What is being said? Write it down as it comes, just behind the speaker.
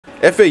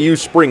FAU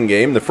spring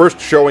game, the first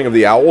showing of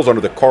the Owls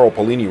under the Carl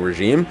Pelini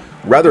regime.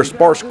 Rather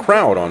sparse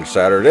crowd on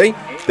Saturday.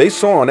 They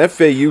saw an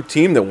FAU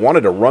team that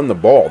wanted to run the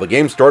ball. The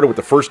game started with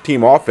the first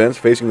team offense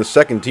facing the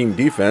second team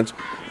defense.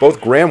 Both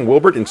Graham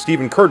Wilbert and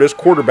Stephen Curtis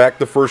quarterbacked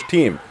the first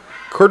team.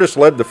 Curtis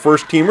led the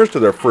first teamers to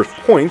their first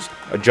points.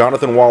 A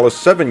Jonathan Wallace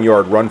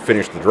 7-yard run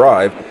finished the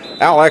drive.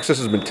 All Access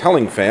has been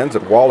telling fans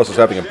that Wallace is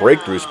having a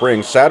breakthrough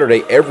spring.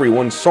 Saturday,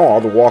 everyone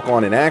saw the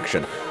walk-on in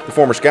action. The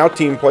former scout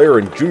team player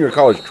and junior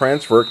college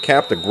transfer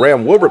capped a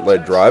Graham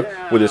Wilbert-led drive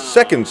with his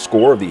second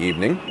score of the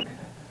evening.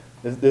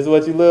 This is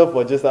what you live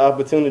for, just the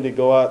opportunity to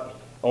go out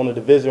on a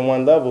Division I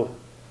level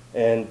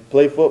and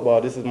play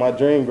football. This is my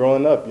dream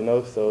growing up, you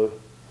know, so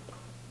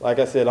like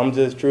I said, I'm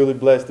just truly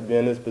blessed to be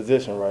in this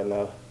position right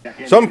now.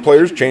 Some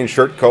players changed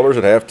shirt colors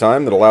at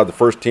halftime that allowed the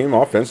first team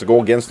offense to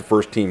go against the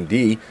first team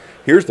D.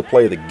 Here's the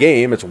play of the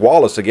game. It's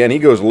Wallace again. He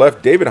goes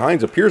left. David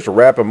Hines appears to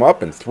wrap him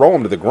up and throw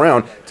him to the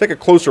ground. Take a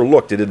closer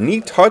look. Did a knee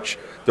touch?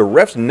 The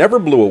refs never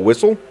blew a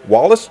whistle.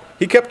 Wallace,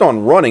 he kept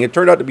on running. It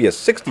turned out to be a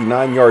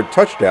 69-yard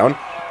touchdown.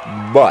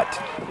 But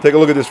take a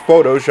look at this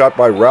photo shot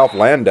by Ralph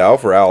Landau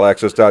for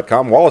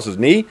AllAccess.com. Wallace's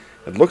knee,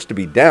 it looks to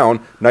be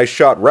down. Nice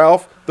shot,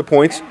 Ralph. The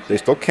points, they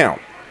still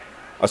count.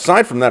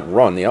 Aside from that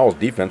run, the Owls'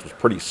 defense was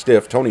pretty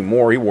stiff. Tony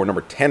Moore, he wore number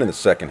 10 in the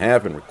second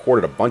half and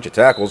recorded a bunch of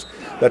tackles.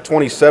 That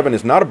 27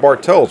 is not a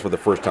Bartels for the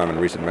first time in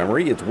recent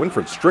memory. It's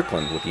Winfred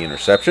Strickland with the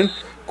interception.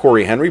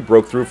 Corey Henry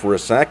broke through for a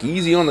sack.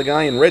 Easy on the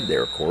guy in red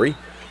there, Corey.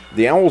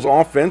 The Owls'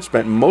 offense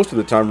spent most of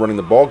the time running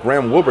the ball.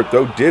 Graham Wilbert,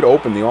 though, did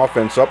open the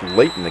offense up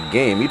late in the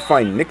game. He'd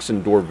find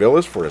Nixon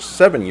Dorvillis for a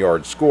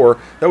 7-yard score.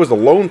 That was the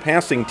lone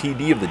passing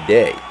TD of the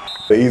day.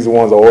 The easy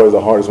ones are always the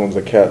hardest ones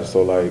to catch.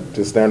 So, like,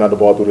 just staring at the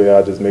ball through the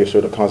eye, just make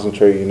sure to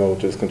concentrate, you know,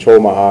 just control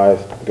my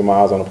eyes, get my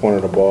eyes on the point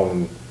of the ball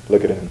and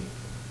look at him.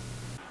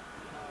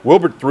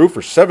 Wilbert threw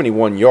for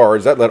 71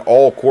 yards. That led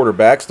all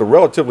quarterbacks. The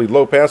relatively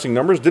low passing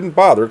numbers didn't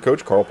bother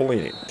Coach Carl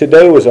Pelini.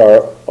 Today was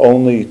our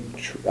only,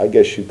 I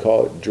guess you'd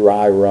call it,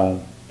 dry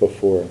run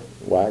before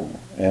Wagner.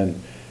 And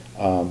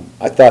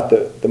I thought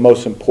that the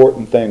most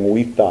important thing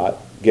we thought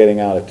getting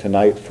out of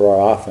tonight for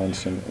our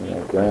offense, and you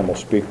know, Graham will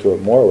speak to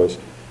it more,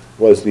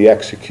 was the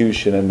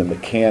execution and the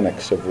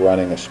mechanics of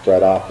running a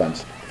spread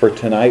offense. For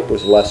tonight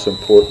was less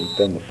important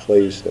than the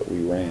plays that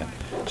we ran.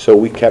 So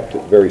we kept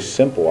it very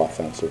simple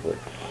offensively.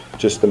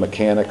 Just the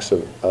mechanics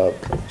of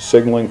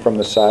signaling from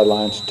the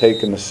sidelines,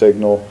 taking the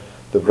signal,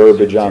 the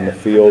verbiage on the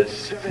field,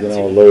 you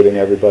know, alerting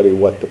everybody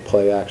what the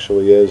play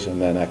actually is, and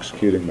then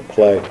executing the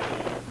play.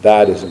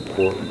 That is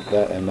important,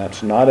 and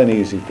that's not an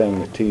easy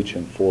thing to teach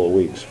in 4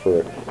 weeks,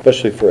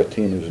 especially for a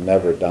team who's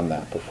never done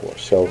that before.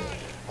 So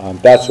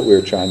that's what we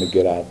were trying to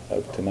get out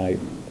of tonight,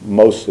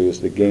 mostly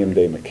is the game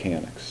day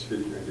mechanics.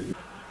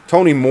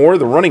 Tony Moore,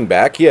 the running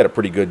back, he had a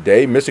pretty good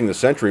day, missing the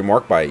century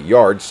mark by a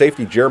yard.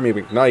 Safety Jeremy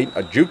McKnight,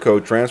 a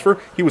JUCO transfer,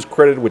 he was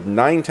credited with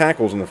 9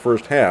 tackles in the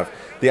first half.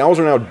 The Owls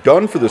are now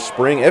done for the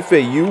spring.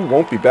 FAU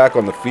won't be back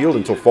on the field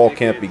until fall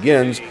camp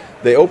begins.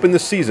 They open the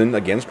season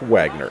against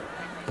Wagner.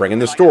 Bringing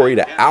the story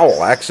to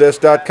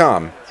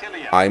OwlAccess.com,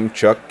 I'm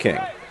Chuck King.